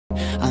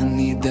I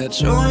need that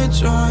joy,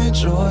 joy,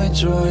 joy,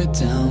 joy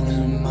down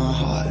in my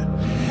heart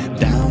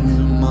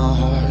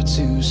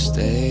to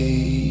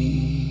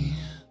stay.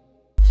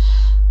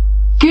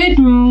 Good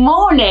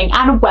morning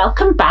and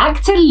welcome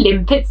back to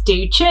Limpets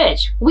Do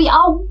Church. We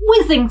are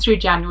whizzing through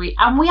January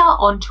and we are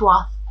on to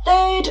our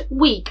third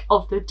week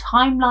of the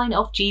timeline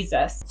of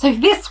Jesus. So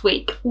this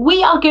week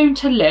we are going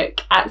to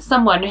look at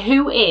someone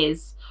who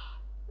is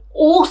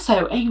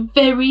also a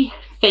very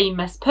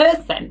famous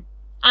person,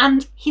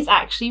 and he's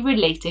actually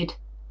related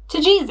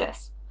to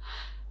Jesus.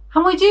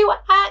 And we do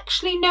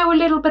actually know a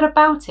little bit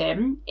about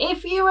him.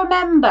 If you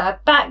remember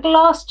back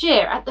last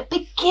year at the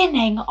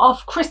beginning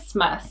of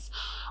Christmas,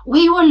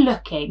 we were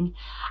looking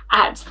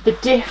at the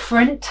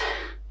different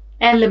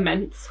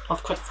elements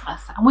of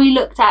Christmas and we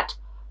looked at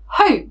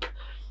hope.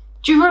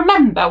 Do you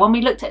remember when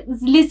we looked at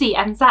Lizzie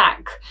and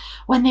Zach,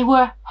 when they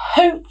were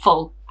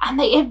hopeful and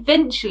they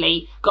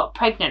eventually got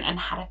pregnant and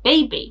had a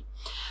baby?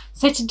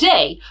 So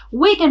today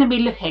we're going to be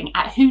looking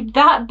at who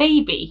that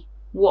baby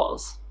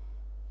was.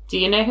 Do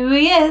you know who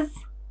he is?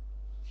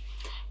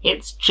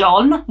 It's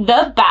John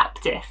the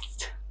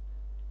Baptist.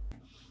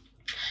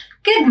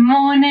 Good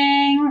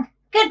morning.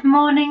 Good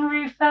morning,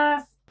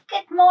 Rufus.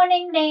 Good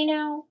morning,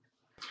 Nano.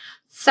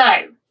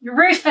 So,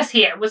 Rufus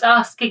here was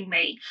asking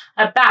me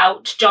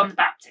about John the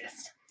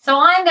Baptist.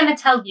 So I'm going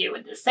to tell you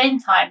at the same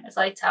time as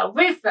I tell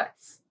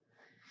Rufus.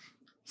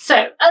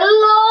 So, a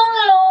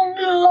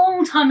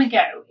long time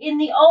ago in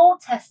the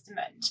Old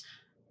Testament,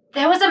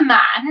 there was a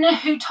man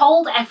who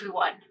told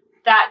everyone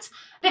that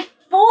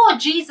before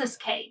Jesus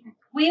came,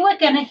 we were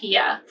going to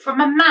hear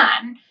from a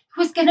man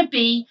who was going to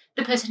be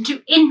the person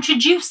to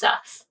introduce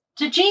us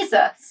to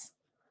Jesus.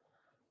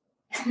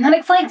 Isn't that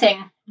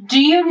exciting?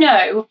 Do you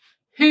know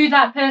who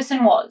that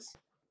person was?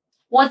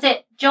 Was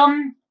it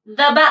John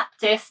the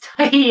Baptist?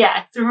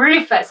 Yes,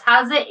 Rufus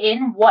has it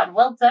in one.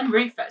 Well done,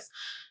 Rufus.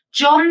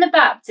 John the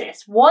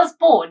Baptist was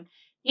born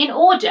in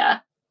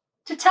order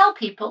to tell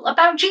people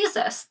about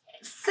Jesus.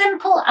 It's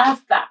simple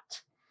as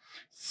that.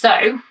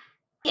 So,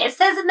 it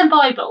says in the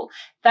Bible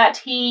that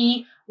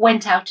he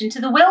went out into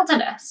the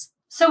wilderness.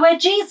 So where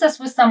Jesus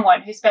was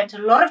someone who spent a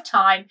lot of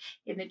time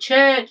in the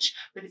church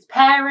with his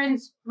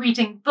parents,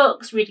 reading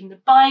books, reading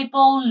the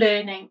Bible,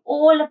 learning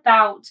all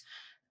about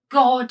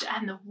God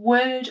and the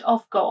Word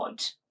of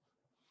God.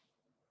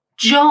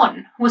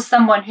 John was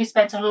someone who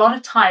spent a lot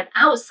of time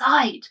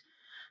outside.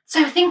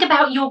 So think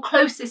about your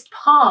closest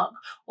park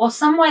or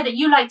somewhere that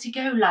you like to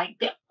go,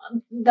 like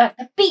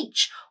the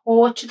beach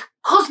or to the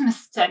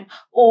Cosmoston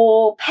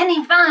or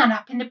Penny Van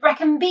up in the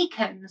Brecon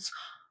Beacons.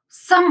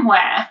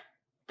 Somewhere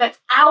that's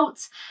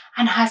out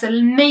and has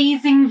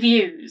amazing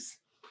views.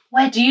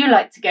 Where do you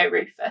like to go,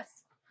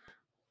 Rufus?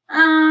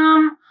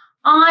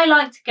 I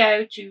like to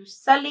go to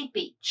Sully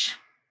Beach.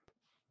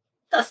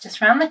 That's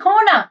just round the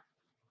corner.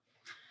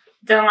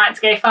 Don't like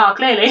to go far,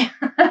 clearly.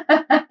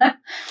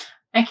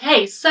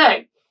 Okay,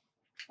 so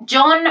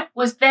John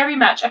was very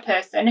much a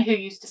person who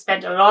used to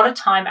spend a lot of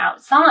time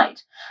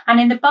outside.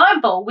 And in the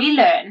Bible, we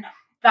learn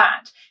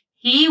that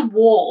he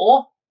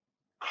wore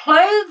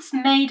clothes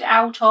made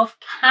out of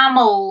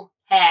camel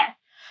hair.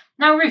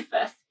 Now,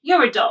 Rufus,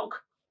 you're a dog.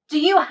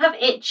 Do you have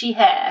itchy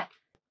hair?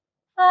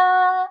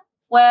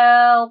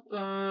 Well,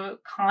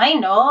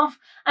 kind of.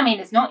 I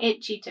mean, it's not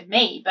itchy to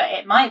me, but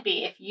it might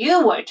be if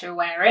you were to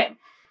wear it.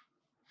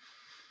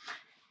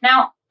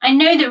 Now, I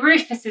know that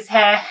Rufus's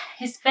hair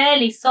is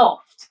fairly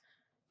soft,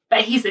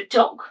 but he's a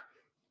dog.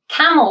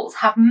 Camels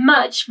have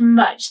much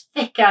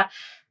thicker,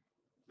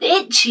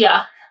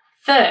 itchier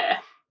fur.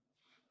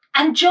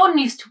 And John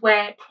used to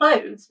wear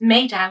clothes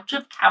made out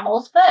of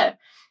camel's fur.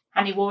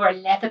 And he wore a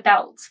leather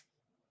belt.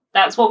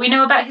 That's what we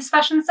know about his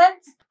fashion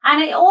sense.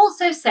 And it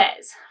also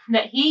says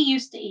that he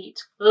used to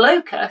eat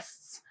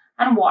locusts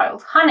and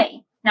wild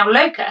honey. Now,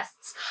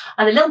 locusts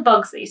are the little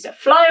bugs that used to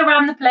fly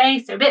around the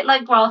place. They're a bit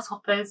like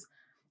grasshoppers.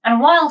 And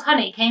wild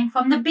honey came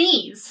from the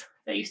bees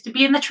that used to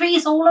be in the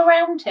trees all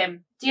around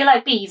him. Do you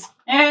like bees?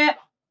 Oh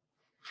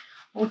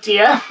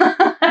dear.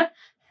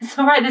 It's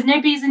all right, there's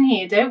no bees in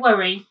here, don't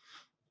worry.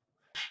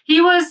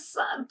 He was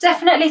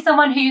definitely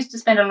someone who used to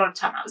spend a lot of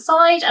time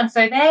outside, and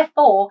so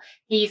therefore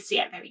he used to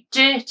get very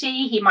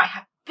dirty. He might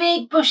have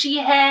big bushy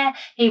hair.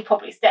 He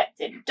probably stepped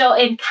in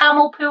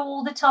camel poo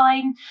all the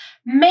time.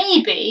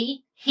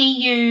 Maybe he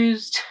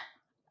used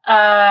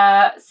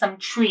some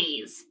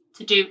trees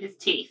to do his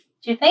teeth.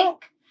 Do you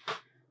think?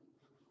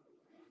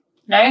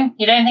 No?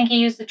 You don't think he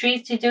used the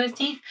trees to do his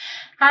teeth?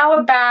 How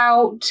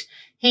about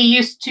he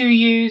used to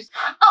use...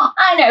 Oh,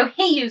 I know.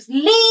 He used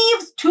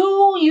leaves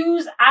to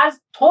use as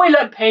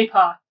toilet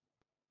paper.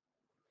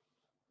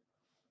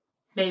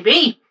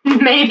 Maybe.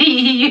 Maybe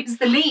he used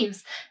the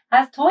leaves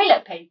as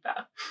toilet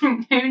paper.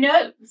 Who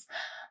knows?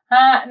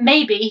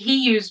 Maybe he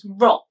used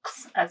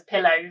rocks as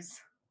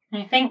pillows.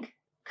 You think?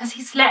 Because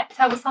he slept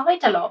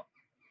outside a lot.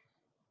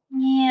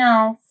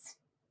 Yes.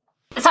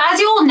 So as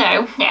you all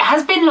know, it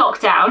has been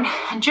lockdown,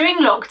 and during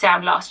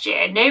lockdown last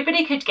year,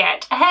 nobody could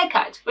get a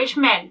haircut, which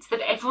meant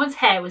that everyone's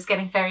hair was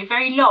getting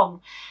very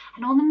long,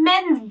 and all the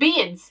men's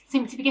beards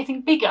seemed to be getting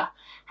bigger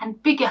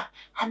and bigger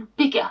and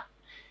bigger.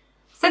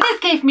 So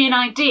this gave me an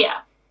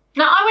idea.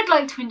 Now I would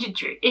like to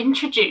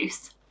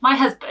introduce my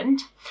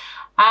husband,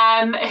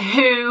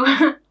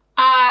 who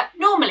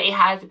normally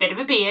has a bit of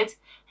a beard,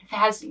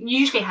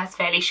 usually has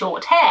fairly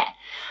short hair.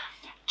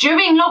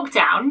 During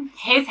lockdown,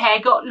 his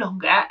hair got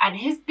longer and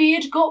his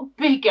beard got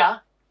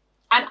bigger.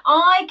 And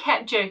I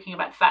kept joking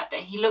about the fact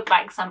that he looked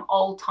like some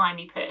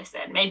old-timey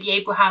person, maybe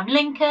Abraham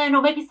Lincoln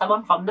or maybe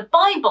someone from the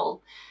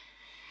Bible.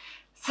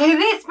 So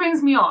this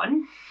brings me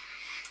on.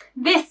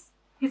 This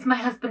is my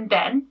husband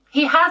Ben.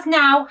 He has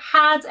now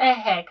had a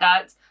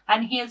haircut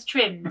and he has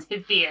trimmed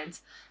his beard,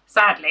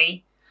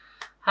 sadly.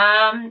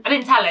 I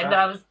didn't tell him that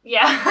I was,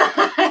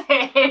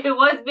 it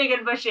was big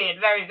and bushy and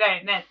very,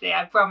 very messy,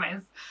 I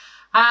promise.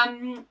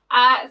 And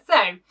I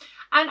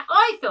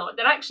thought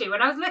that actually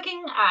when I was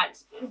looking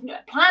at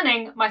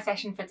planning my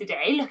session for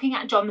today, looking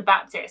at John the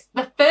Baptist,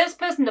 the first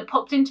person that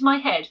popped into my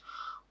head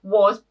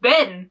was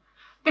Ben.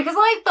 Because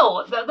I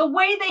thought that the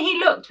way that he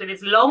looked with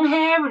his long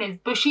hair and his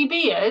bushy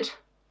beard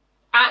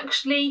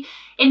actually,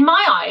 in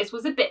my eyes,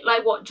 was a bit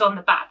like what John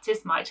the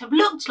Baptist might have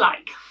looked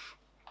like.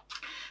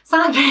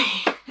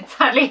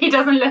 Sadly, he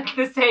doesn't look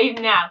the same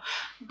now,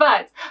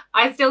 but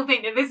I still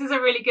think that this is a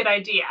really good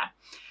idea.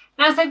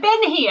 Now, so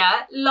Ben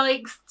here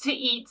likes to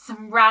eat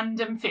some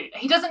random food.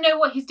 He doesn't know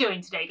what he's doing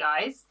today,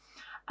 guys.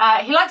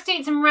 He likes to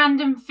eat some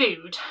random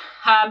food.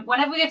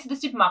 Whenever we go to the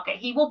supermarket,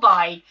 he will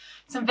buy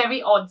some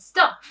very odd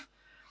stuff.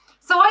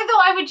 So I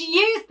thought I would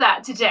use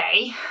that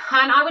today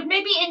and I would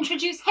maybe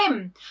introduce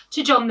him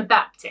to John the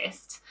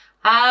Baptist.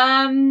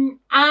 And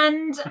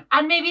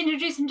maybe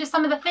introduce him to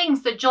some of the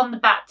things that John the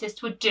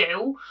Baptist would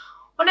do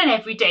on an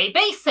everyday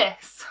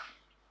basis.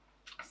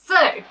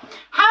 So,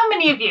 how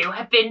many of you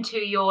have been to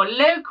your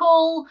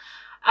local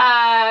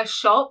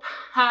shop,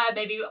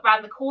 maybe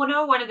around the corner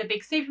or one of the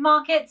big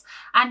supermarkets,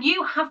 and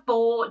you have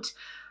bought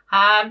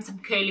some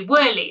curly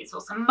whirlies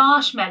or some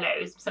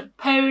marshmallows, some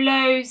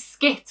polos,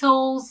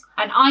 Skittles,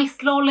 an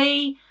ice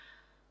lolly?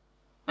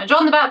 Now,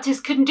 John the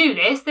Baptist couldn't do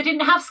this. They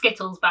didn't have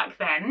Skittles back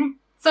then.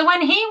 So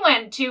when he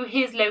went to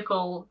his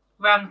local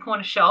round the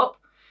corner shop,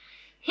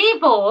 he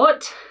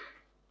bought,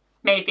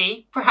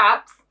 maybe,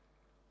 perhaps,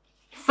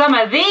 some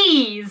of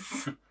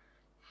these.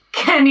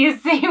 Can you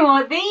see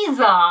what these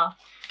are?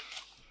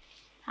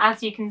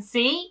 As you can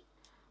see,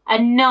 a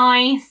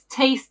nice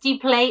tasty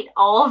plate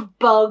of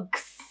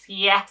bugs.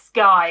 Yes,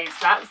 guys,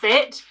 that's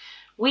it.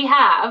 We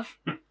have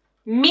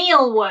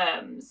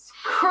mealworms,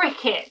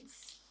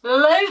 crickets,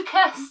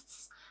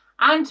 locusts,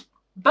 and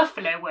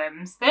buffalo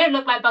worms. They don't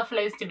look like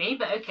buffaloes to me,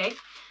 but okay.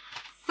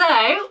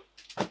 So,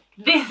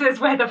 this is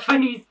where the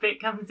funniest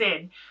bit comes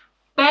in.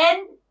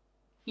 Ben,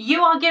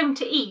 you are going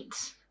to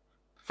eat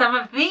some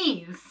of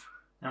these.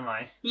 Am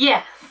I?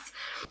 Yes.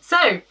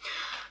 So,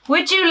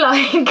 would you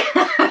like...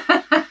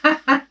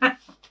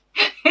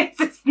 It's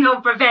just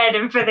not prepared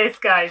him for this,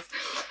 guys.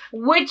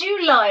 Would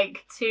you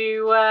like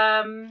to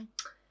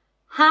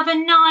have a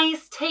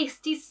nice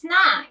tasty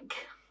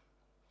snack?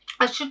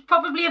 I should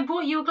probably have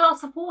brought you a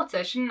glass of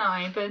water, shouldn't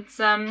I? But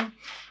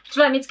would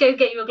you like me to go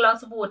get you a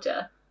glass of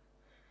water?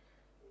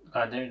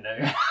 I don't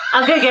know.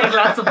 I'll go get a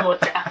glass of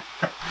water.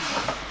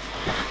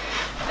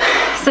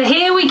 So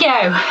here we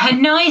go. A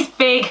nice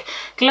big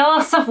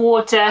glass of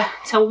water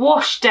to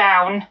wash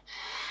down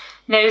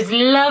those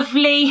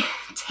lovely,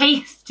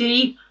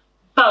 tasty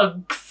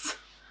bugs.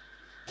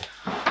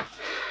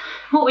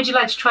 What would you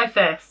like to try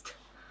first?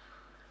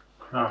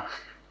 Oh.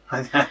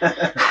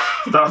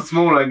 Start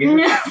small, I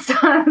guess.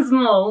 Start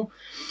small.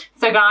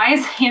 So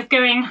guys, he's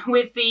going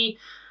with the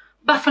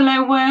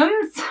buffalo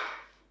worms.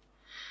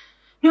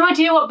 No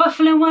idea what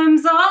buffalo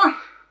worms are?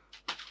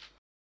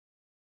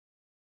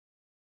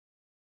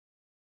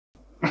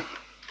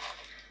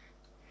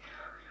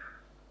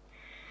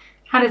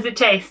 How does it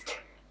taste?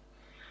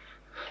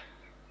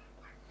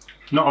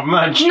 Not of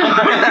much.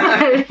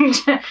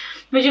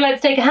 Would you like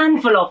to take a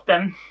handful of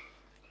them?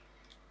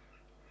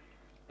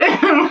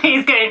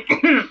 He's going.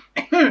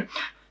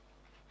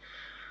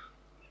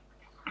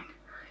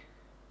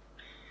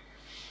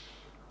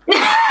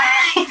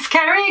 He's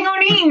carrying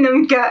on eating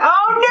them.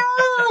 Oh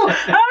no!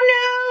 Oh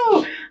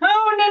no!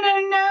 Oh no no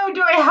no!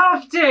 Do I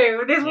have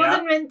to? This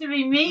wasn't meant to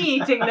be me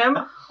eating them.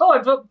 Oh,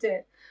 I dropped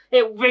it.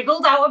 It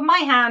wriggled out of my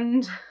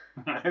hand.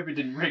 I hope it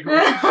didn't wriggle.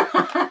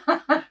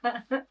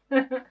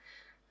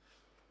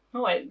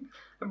 Oh, I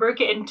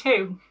broke it in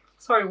two.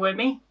 Sorry,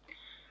 Wormy.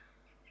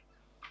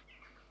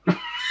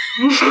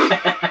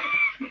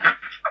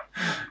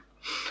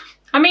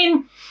 I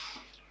mean,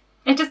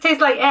 it just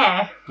tastes like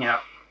air. Yeah.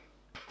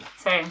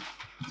 So,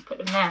 let's put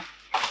them there.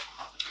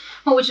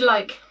 What would you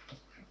like?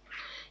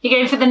 You're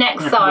going for the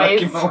next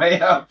size. Working my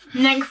way up.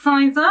 Next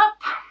size up.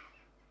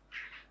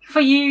 For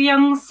you,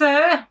 young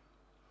sir.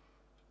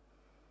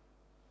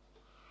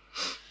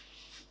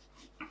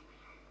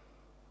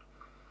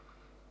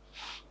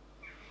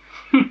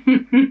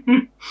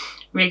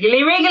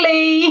 Wriggly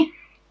wriggly.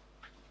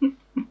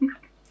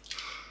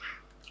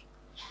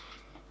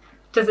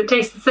 Does it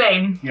taste the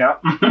same? Yeah.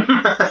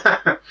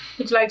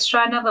 Would you like to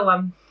try another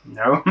one?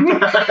 No.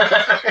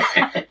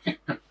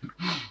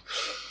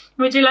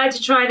 Would you like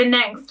to try the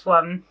next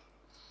one?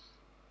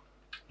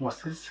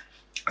 What's this?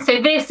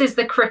 So this is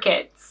the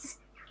crickets.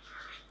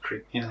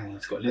 Yeah,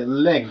 it's got little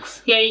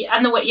legs. Yeah,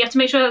 and you have to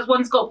make sure that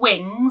one's got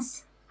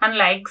wings and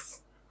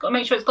legs. Got to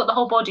make sure it's got the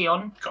whole body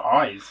on. It's got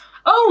eyes.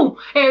 Oh,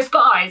 yeah, it's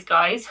got eyes,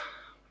 guys.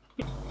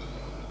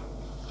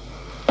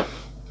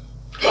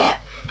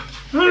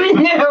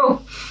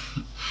 No.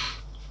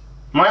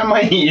 Why am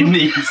I eating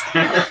these?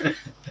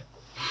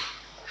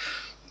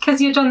 Because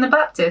you're John the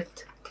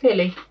Baptist,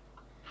 clearly.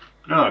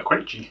 Oh, they're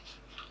crunchy.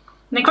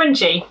 They're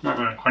crunchy. Not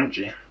really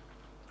crunchy.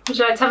 Would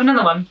you like to have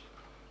another one?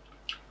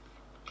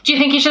 Do you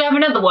think you should have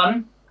another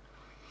one?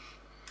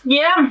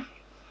 Yeah.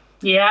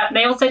 Yeah,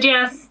 they all said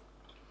yes.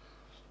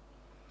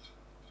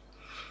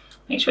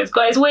 Make sure it's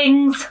got its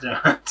wings.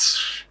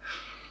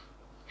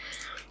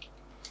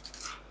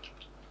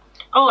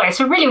 Oh, it's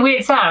a really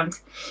weird sound.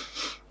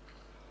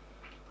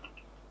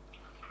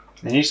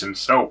 They need some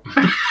salt.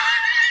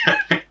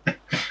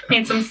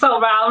 Need some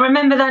salt, right? I'll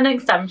remember that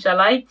next time,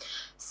 shall I?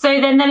 So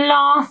then the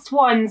last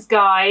ones,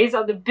 guys,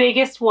 are the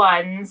biggest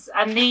ones.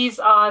 And these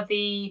are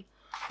the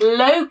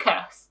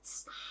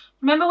locusts.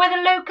 Remember where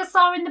the locusts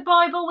are in the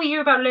Bible? We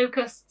hear about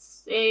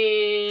locusts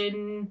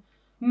in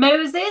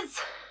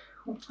Moses,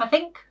 I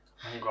think.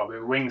 I've got a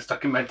bit of wing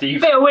stuck in my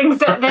teeth. Bit of wings.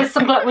 There's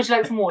some. Would you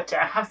like some water?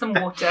 Have some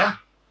water.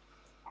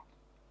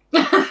 I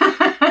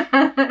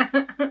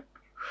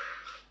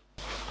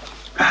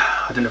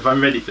don't know if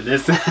I'm ready for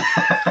this.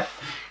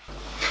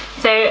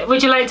 So,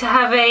 would you like to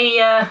have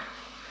a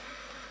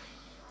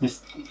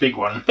This big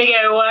one.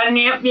 bigger one?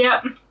 Yep,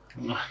 yep.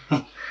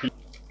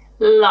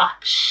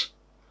 Lush.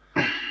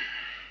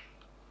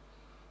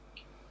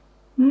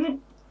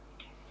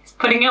 He's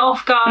putting it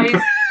off, guys.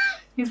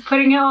 He's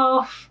putting it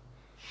off.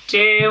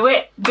 Do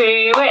it,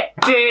 do it,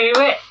 do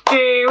it,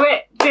 do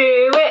it,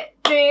 do it,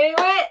 do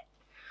it.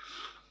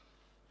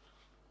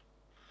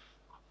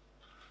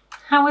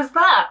 How was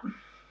that? Do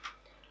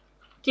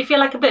you feel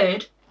like a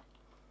bird?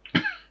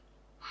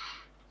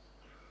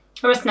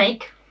 Or a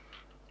snake?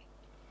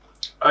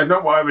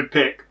 Not what I would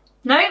pick.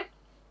 No?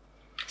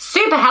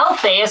 Super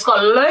healthy. It's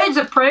got loads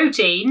of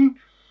protein.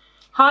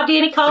 Hardly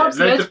any carbs,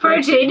 Yeah, loads of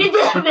protein.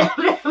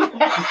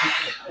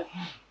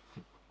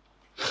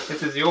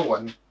 This is your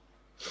one.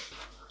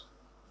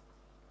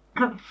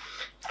 I'm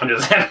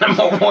just having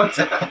more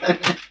water.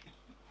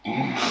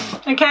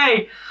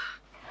 Okay.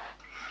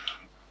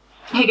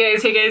 Here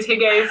goes, here goes, here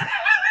goes.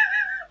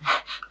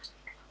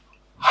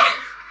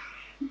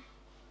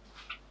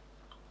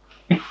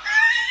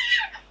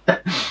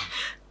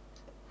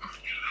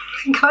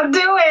 Can't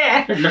do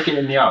it. Look it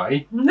in the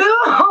eye. No,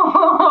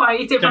 I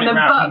eat it from Turn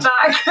the it butt round.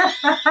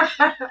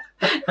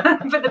 back.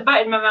 Put the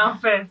butt in my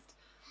mouth first.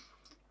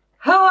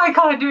 Oh, I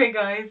can't do it,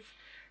 guys.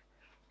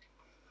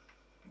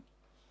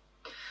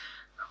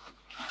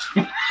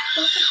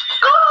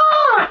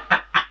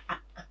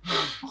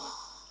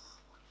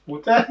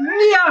 Water?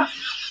 Yeah.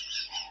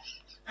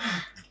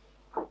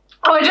 Oh,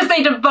 I just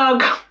ate a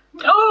bug.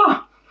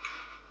 Oh,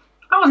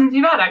 that wasn't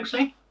too bad,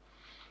 actually.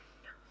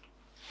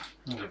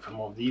 I'll go for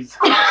more of these.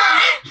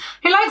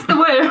 He likes the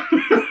worms.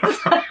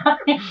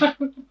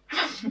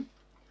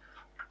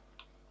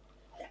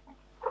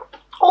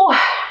 Oh,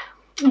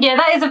 yeah,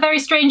 that is a very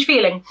strange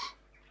feeling.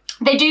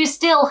 They do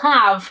still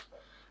have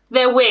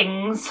their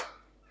wings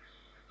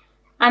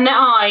and their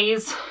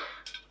eyes.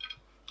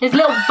 His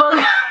little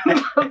bug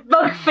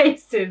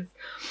faces.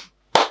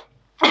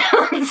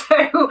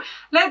 So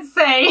let's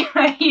say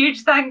a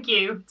huge thank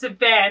you to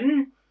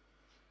Ben.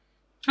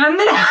 And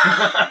then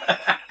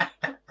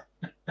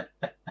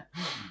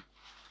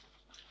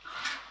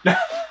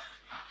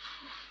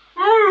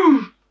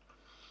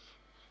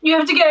you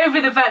have to get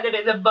over the fact that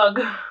it's a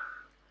bug.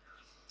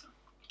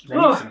 They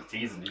need some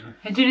seasoning.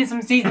 I do need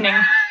some seasoning.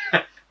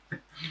 If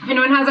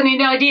anyone has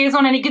any ideas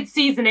on any good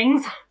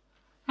seasonings,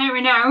 let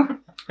me know.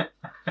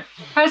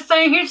 I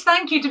say a huge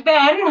thank you to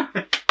Ben.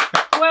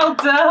 Well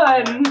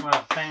done.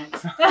 Well,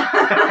 thanks.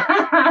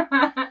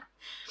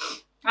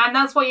 And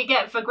that's what you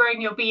get for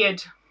growing your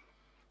beard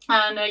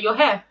and your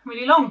hair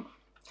really long.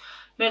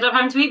 You end up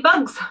having to eat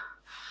bugs.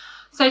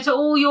 So to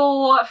all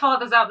your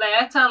fathers out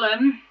there, tell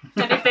them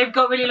that if they've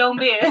got really long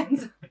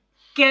beards,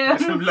 get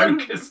them Some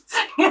locusts.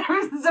 Get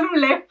them some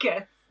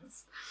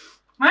locusts.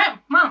 Right,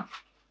 well,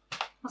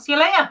 I'll see you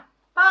later.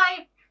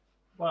 Bye.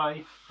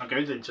 Bye. I'll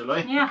go then, shall I?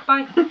 Yeah,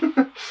 bye.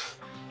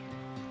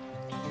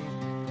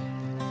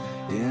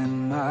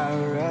 In my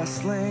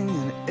wrestling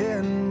and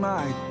in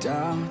my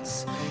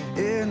doubts,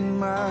 in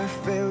my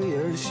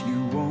failures,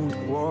 you won't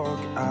walk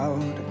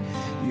out.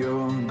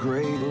 Your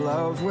great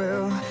love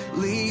will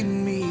lead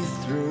me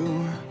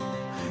through.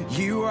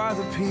 You are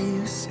the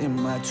peace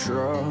in my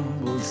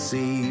troubled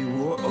sea.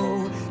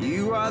 Whoa,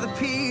 you are the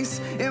peace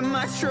in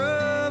my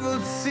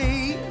troubled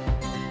sea.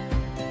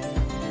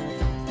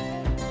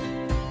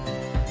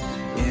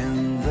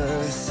 In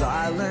the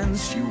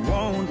silence, you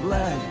won't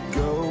let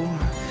go.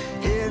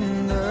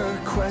 In the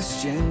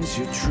questions,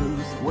 your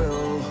truth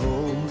will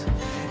hold.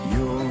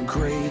 Your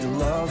great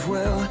love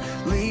will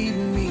lead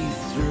me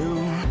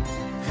through.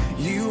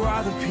 You You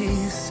are the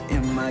peace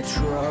in my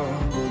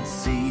troubled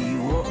sea.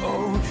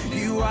 Whoa,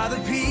 you are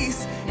the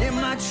peace in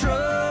my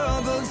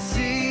troubled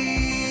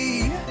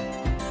sea.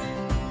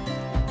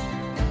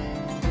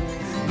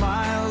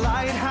 My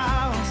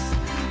lighthouse,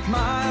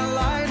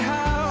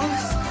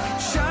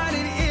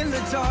 shining in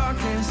the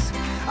darkness,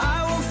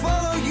 I will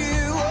follow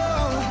you.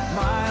 Oh,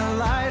 my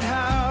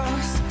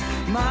lighthouse,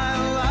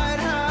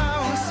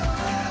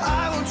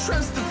 I will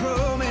trust the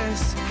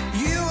promise.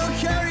 You will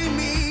carry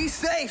me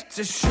safe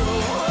to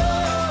shore.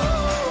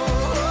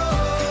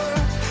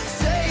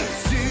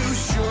 Safe to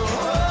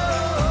shore.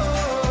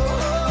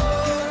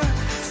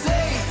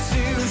 Safe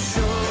to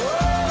shore.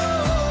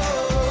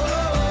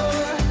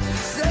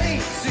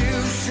 Safe to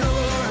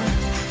shore.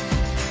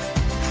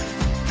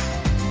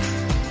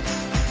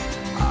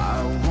 I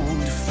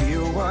won't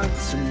fear what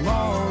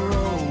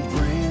tomorrow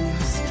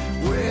brings.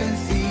 With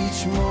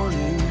each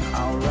morning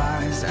I'll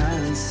rise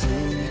and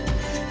sing.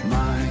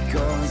 My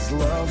God's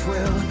love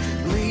will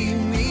lead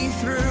me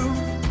through.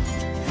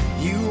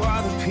 You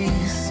are the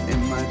peace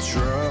in my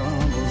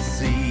troubled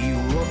sea.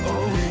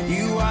 Whoa,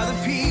 you are the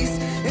peace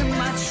in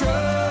my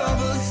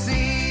troubled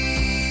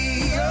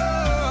sea.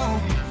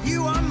 Oh,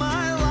 you are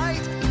my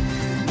light,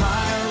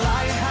 my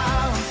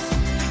lighthouse,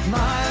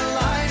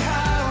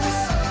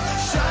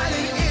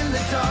 shining in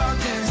the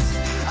darkness.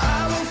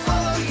 I will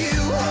follow you. Oh,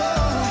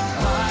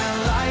 my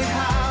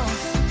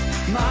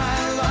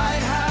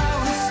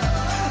lighthouse,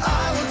 I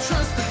will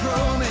trust the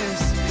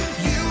promise.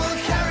 You will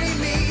carry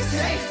me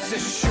safe to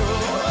shore.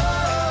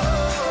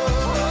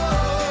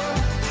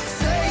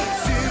 Safe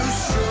to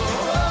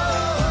shore.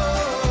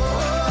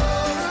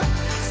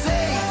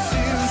 Safe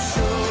to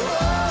shore.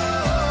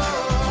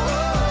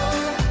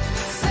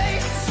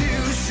 Safe to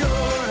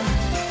shore.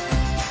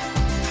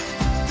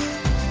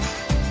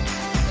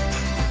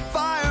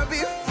 Fire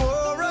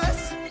before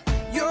us,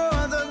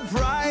 you're the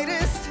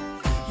brightest.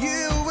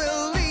 You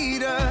will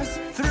lead us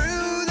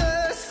through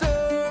the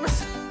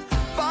storms.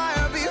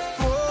 Fire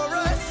before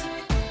us,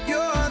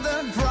 you're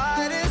the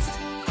brightest.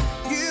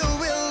 You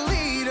will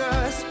lead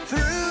us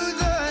through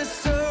the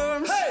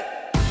storms.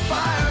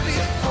 Fire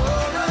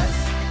before us,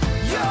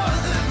 you're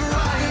the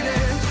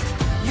brightest.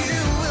 You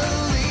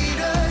will lead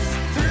us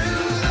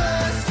through the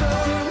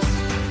storms.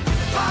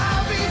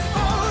 Fire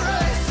before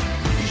us,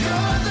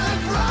 you're the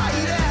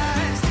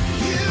brightest.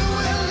 You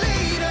will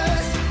lead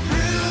us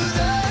through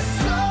the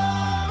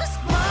storms.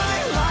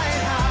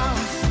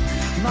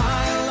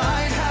 My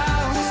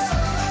lighthouse,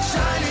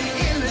 shining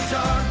in the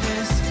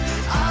darkness,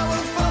 I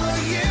will follow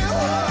you.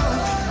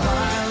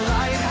 My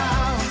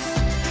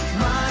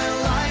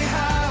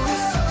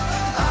lighthouse,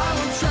 I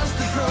will trust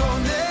the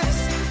promise.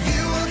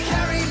 You will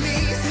carry me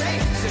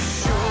safe to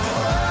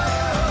shore.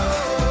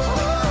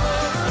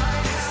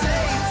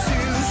 Safe to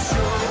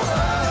shore.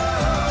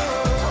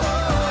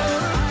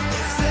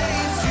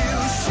 Safe to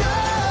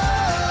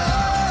shore.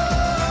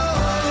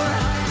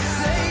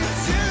 Safe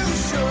to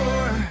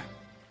shore.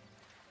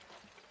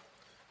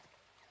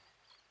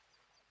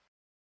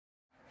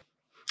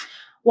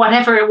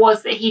 Whatever it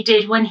was that he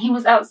did when he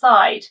was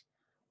outside,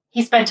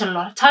 he spent a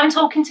lot of time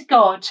talking to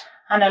God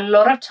and a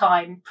lot of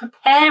time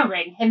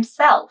preparing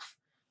himself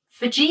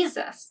for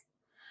Jesus.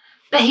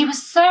 But he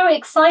was so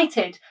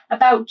excited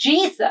about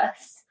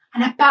Jesus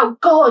and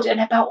about God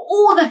and about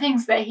all the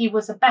things that he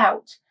was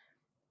about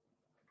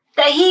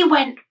that he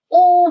went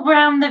all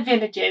round the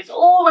villages,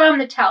 all round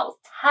the towns,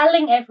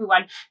 telling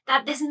everyone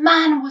that this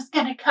man was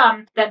going to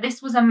come, that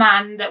this was a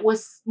man that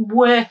was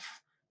worth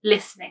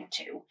listening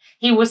to.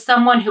 He was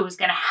someone who was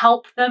going to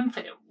help them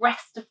for the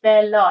rest of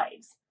their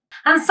lives.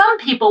 And some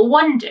people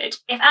wondered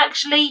if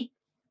actually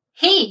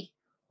he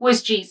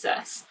was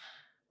Jesus.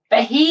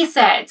 But he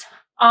said,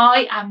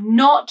 I am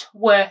not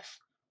worth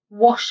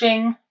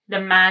washing the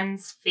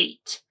man's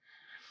feet.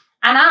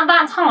 And at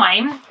that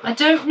time, I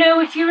don't know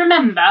if you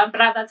remember,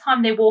 but at that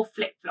time they wore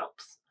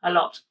flip-flops a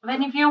lot. Have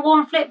any of you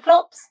worn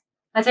flip-flops?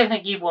 I don't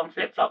think you've worn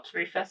flip-flops,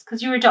 Rufus,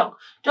 because you're a dog.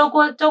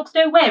 Dogs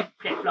don't wear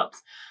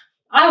flip-flops.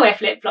 I wear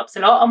flip-flops a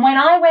lot, and when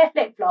I wear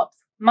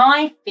flip-flops,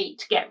 my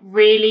feet get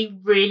really,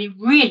 really,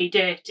 really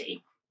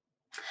dirty.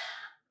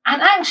 And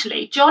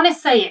actually, John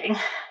is saying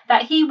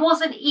that he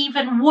wasn't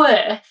even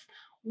worth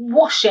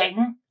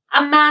washing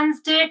a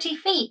man's dirty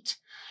feet.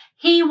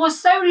 He was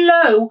so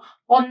low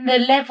on the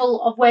level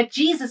of where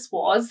Jesus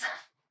was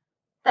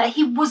that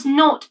he was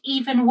not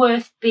even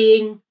worth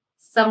being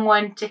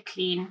someone to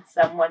clean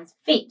someone's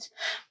feet.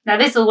 Now,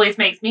 this always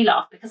makes me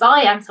laugh because I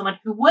am someone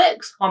who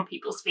works on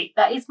people's feet.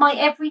 That is my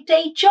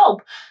everyday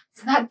job.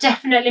 So that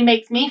definitely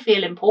makes me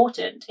feel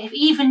important. If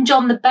even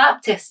John the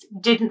Baptist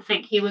didn't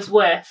think he was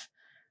worth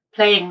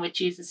playing with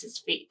Jesus's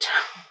feet.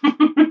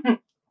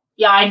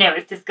 Yeah, I know,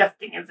 it's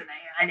disgusting, isn't it?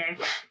 I know,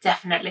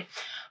 definitely.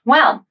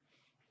 Well,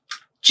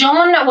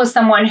 John was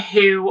someone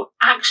who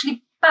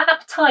actually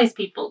baptized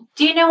people.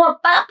 Do you know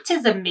what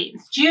baptism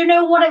means? Do you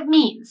know what it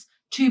means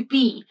to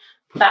be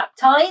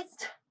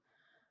baptized?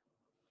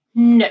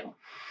 No.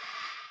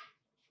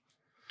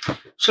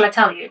 Shall I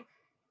tell you?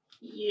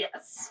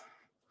 Yes.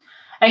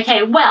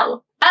 Okay,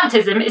 well,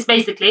 baptism is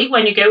basically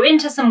when you go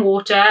into some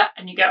water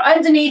and you go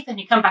underneath and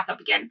you come back up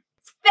again.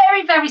 It's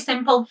very, very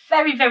simple,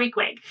 very, very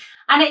quick.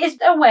 And it is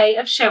a way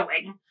of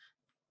showing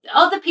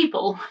other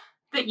people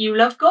that you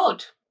love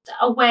God.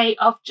 A way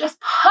of just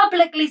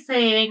publicly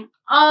saying,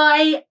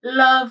 I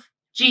love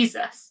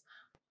Jesus.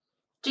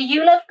 Do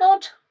you love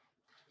God?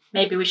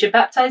 Maybe we should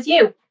baptize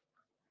you.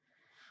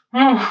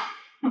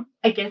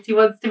 I guess he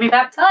wants to be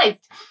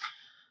baptized.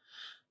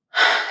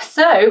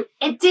 So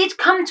it did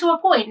come to a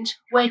point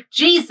where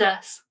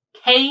Jesus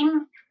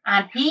came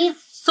and he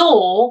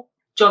saw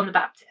John the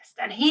Baptist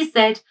and he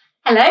said,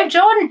 hello,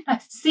 John,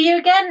 nice to see you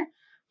again.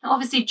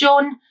 Obviously,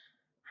 John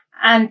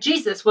and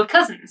Jesus were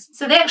cousins,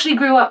 so they actually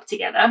grew up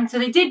together, so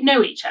they did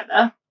know each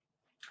other.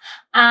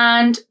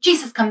 And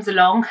Jesus comes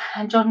along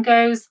and John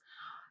goes,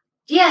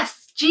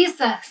 yes,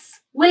 Jesus,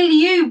 will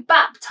you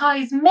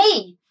baptize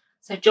me?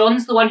 So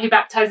John's the one who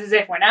baptizes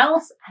everyone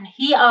else, and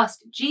he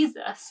asked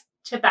Jesus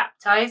to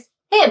baptize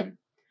him.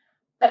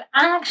 But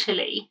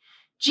actually,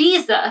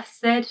 Jesus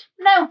said,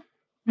 no,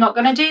 not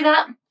going to do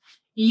that.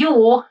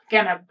 You're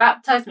going to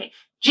baptize me.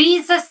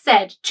 Jesus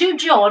said to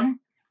John,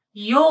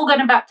 you're going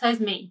to baptize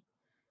me.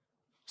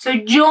 So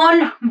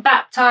John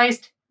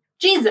baptized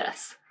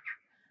Jesus.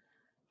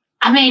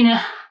 I mean,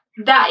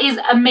 that is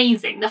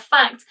amazing. The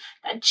fact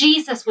that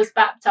Jesus was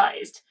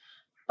baptized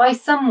by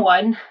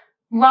someone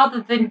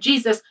rather than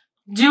Jesus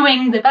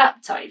doing the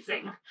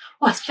baptizing.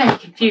 Well, it's very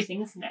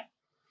confusing, isn't it?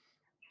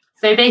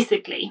 So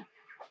basically,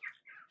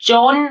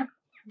 John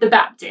the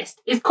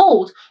Baptist is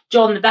called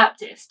John the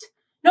Baptist.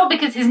 Not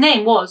because his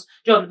name was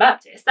John the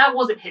Baptist. That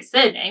wasn't his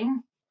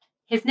surname.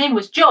 His name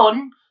was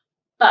John,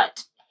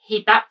 but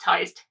he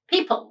baptized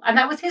people. And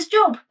that was his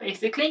job,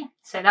 basically.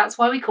 So that's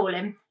why we call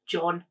him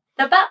John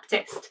the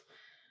Baptist.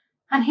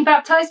 And he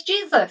baptized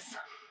Jesus.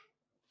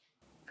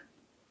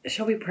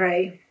 Shall we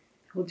pray?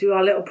 We'll do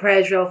our little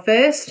prayer drill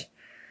first.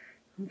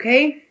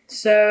 Okay,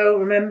 so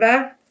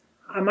remember,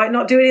 I might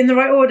not do it in the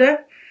right order.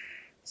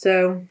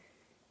 So,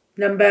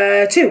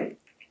 number 2.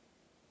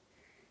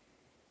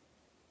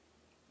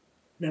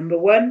 Number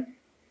 1.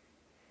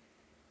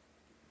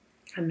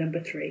 And number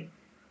 3.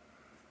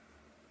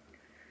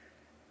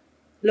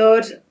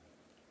 Lord,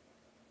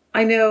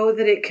 I know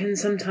that it can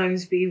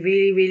sometimes be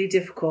really, really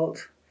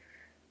difficult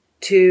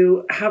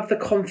to have the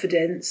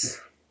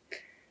confidence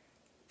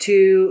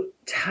to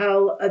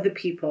tell other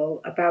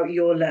people about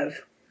your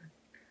love.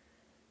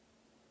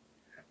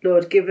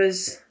 Lord, give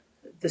us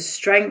the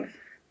strength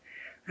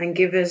and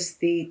give us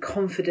the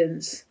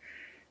confidence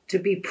to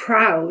be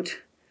proud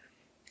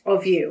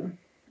of you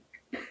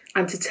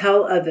and to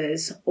tell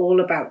others all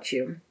about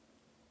you.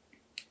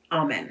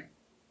 Amen.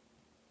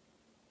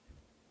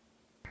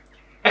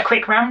 A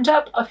quick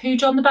roundup of who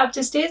John the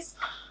Baptist is.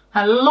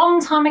 A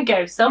long time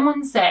ago,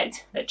 someone said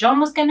that John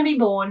was going to be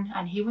born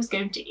and he was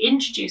going to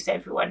introduce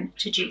everyone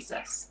to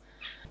Jesus.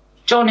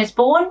 John is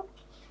born,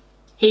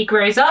 he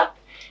grows up,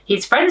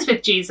 he's friends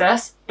with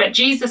Jesus, but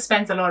Jesus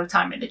spends a lot of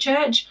time in the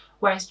church,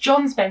 whereas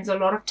John spends a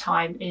lot of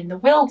time in the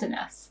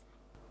wilderness.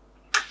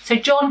 So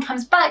John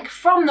comes back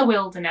from the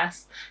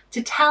wilderness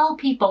to tell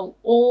people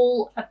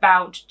all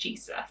about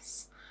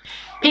Jesus.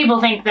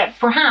 People think that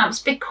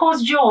perhaps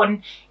because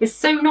John is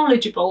so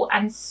knowledgeable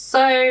and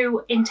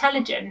so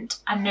intelligent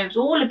and knows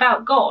all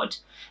about God,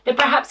 that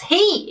perhaps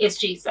he is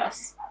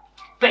Jesus.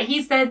 But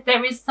he says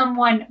there is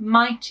someone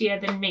mightier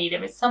than me.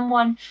 There is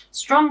someone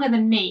stronger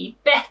than me,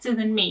 better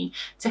than me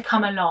to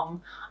come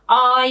along.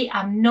 I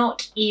am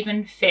not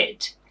even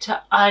fit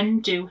to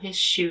undo his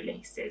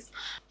shoelaces.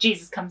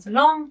 Jesus comes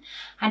along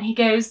and he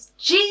goes,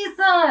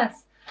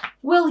 Jesus,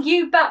 will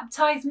you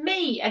baptize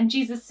me? And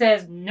Jesus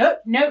says, no,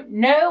 no,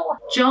 no.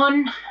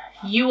 John,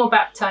 you will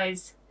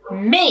baptize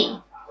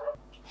me.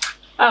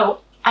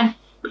 Oh, and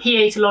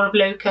he ate a lot of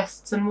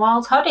locusts and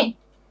wild honey.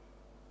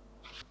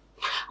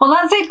 Well,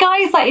 that's it,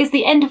 guys. That is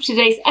the end of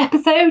today's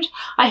episode.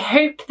 I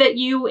hope that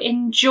you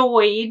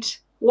enjoyed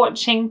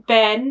watching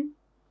Ben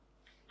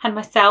and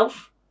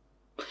myself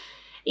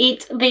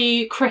eat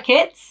the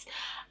crickets.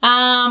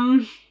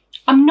 I'm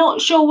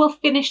not sure we'll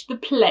finish the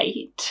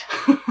plate.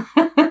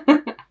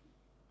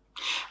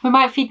 We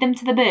might feed them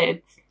to the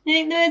birds. You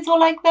think the birds will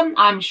like them?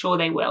 I'm sure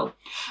they will.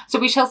 So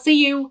we shall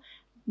see you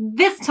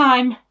this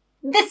time,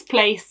 this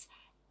place,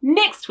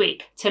 next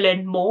week to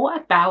learn more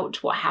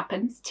about what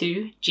happens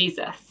to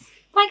Jesus.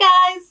 Bye,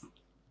 guys.